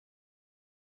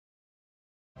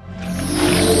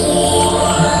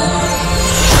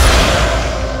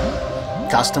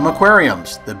Custom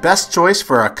Aquariums, the best choice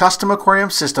for a custom aquarium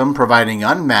system providing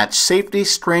unmatched safety,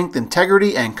 strength,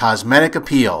 integrity, and cosmetic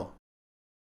appeal.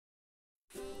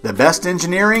 The best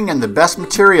engineering and the best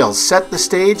materials set the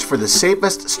stage for the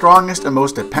safest, strongest, and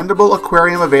most dependable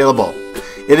aquarium available.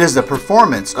 It is the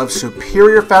performance of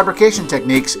superior fabrication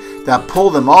techniques that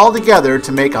pull them all together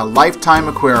to make a Lifetime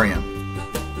Aquarium.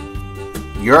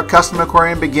 Your custom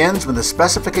aquarium begins when the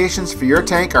specifications for your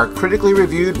tank are critically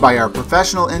reviewed by our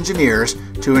professional engineers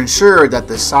to ensure that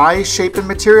the size, shape, and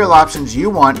material options you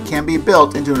want can be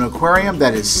built into an aquarium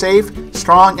that is safe,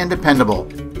 strong, and dependable.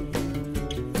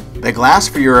 The glass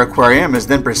for your aquarium is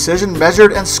then precision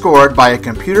measured and scored by a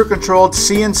computer-controlled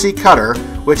CNC cutter,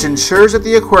 which ensures that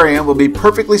the aquarium will be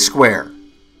perfectly square.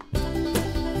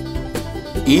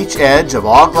 Each edge of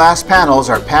all glass panels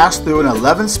are passed through an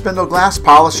 11-spindle glass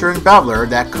polisher and beveler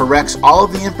that corrects all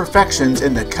of the imperfections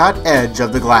in the cut edge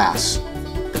of the glass.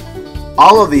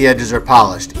 All of the edges are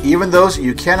polished, even those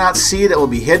you cannot see that will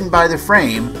be hidden by the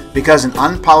frame, because an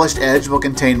unpolished edge will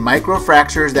contain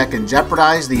microfractures that can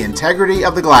jeopardize the integrity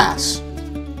of the glass.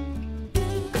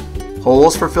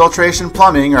 Holes for filtration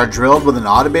plumbing are drilled with an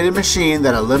automated machine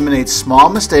that eliminates small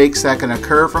mistakes that can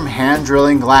occur from hand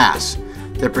drilling glass.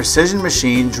 The precision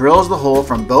machine drills the hole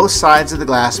from both sides of the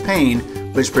glass pane,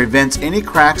 which prevents any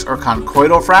cracks or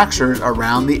conchoidal fractures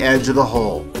around the edge of the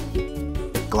hole.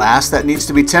 Glass that needs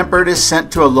to be tempered is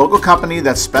sent to a local company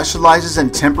that specializes in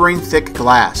tempering thick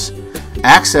glass.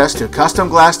 Access to custom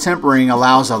glass tempering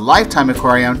allows a Lifetime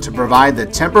Aquarium to provide the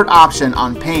tempered option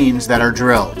on panes that are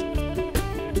drilled.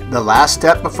 The last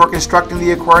step before constructing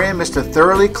the aquarium is to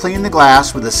thoroughly clean the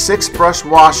glass with a 6-brush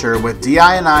washer with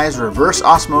deionized reverse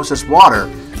osmosis water,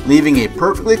 leaving a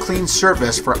perfectly clean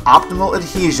surface for optimal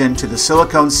adhesion to the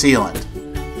silicone sealant.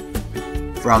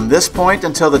 From this point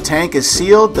until the tank is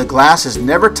sealed, the glass is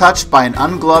never touched by an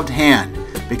ungloved hand,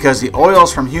 because the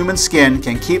oils from human skin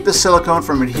can keep the silicone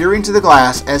from adhering to the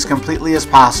glass as completely as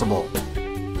possible.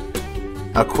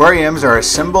 Aquariums are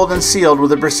assembled and sealed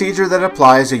with a procedure that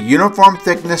applies a uniform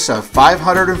thickness of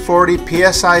 540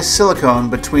 psi silicone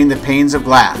between the panes of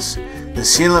glass. The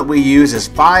sealant we use is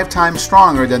 5 times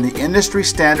stronger than the industry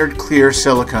standard clear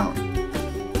silicone.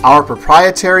 Our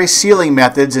proprietary sealing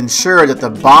methods ensure that the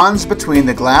bonds between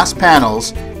the glass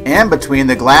panels and between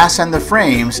the glass and the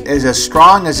frames is as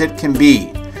strong as it can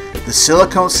be. The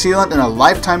silicone sealant in a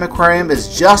Lifetime Aquarium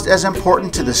is just as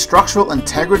important to the structural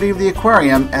integrity of the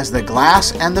aquarium as the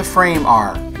glass and the frame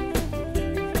are.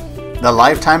 The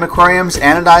Lifetime Aquarium's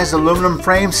anodized aluminum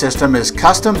frame system is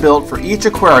custom built for each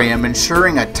aquarium,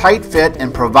 ensuring a tight fit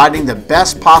and providing the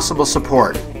best possible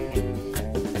support.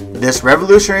 This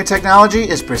revolutionary technology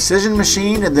is precision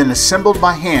machined and then assembled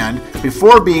by hand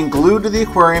before being glued to the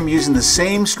aquarium using the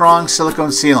same strong silicone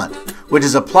sealant, which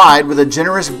is applied with a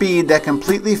generous bead that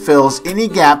completely fills any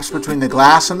gaps between the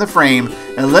glass and the frame,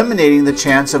 eliminating the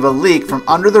chance of a leak from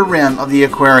under the rim of the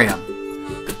aquarium.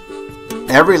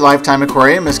 Every Lifetime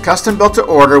Aquarium is custom built to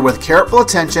order with careful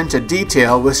attention to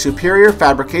detail with superior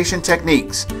fabrication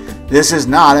techniques. This is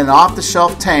not an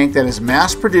off-the-shelf tank that is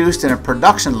mass-produced in a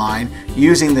production line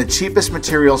using the cheapest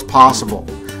materials possible.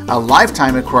 A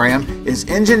Lifetime Aquarium is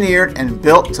engineered and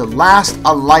built to last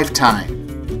a lifetime.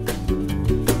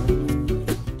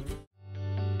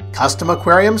 Custom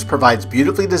Aquariums provides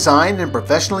beautifully designed and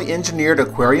professionally engineered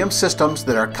aquarium systems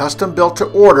that are custom built to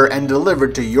order and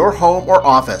delivered to your home or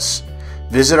office.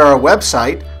 Visit our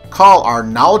website, call our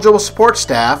knowledgeable support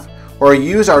staff, or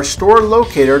use our store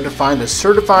locator to find a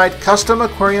certified custom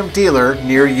aquarium dealer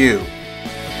near you.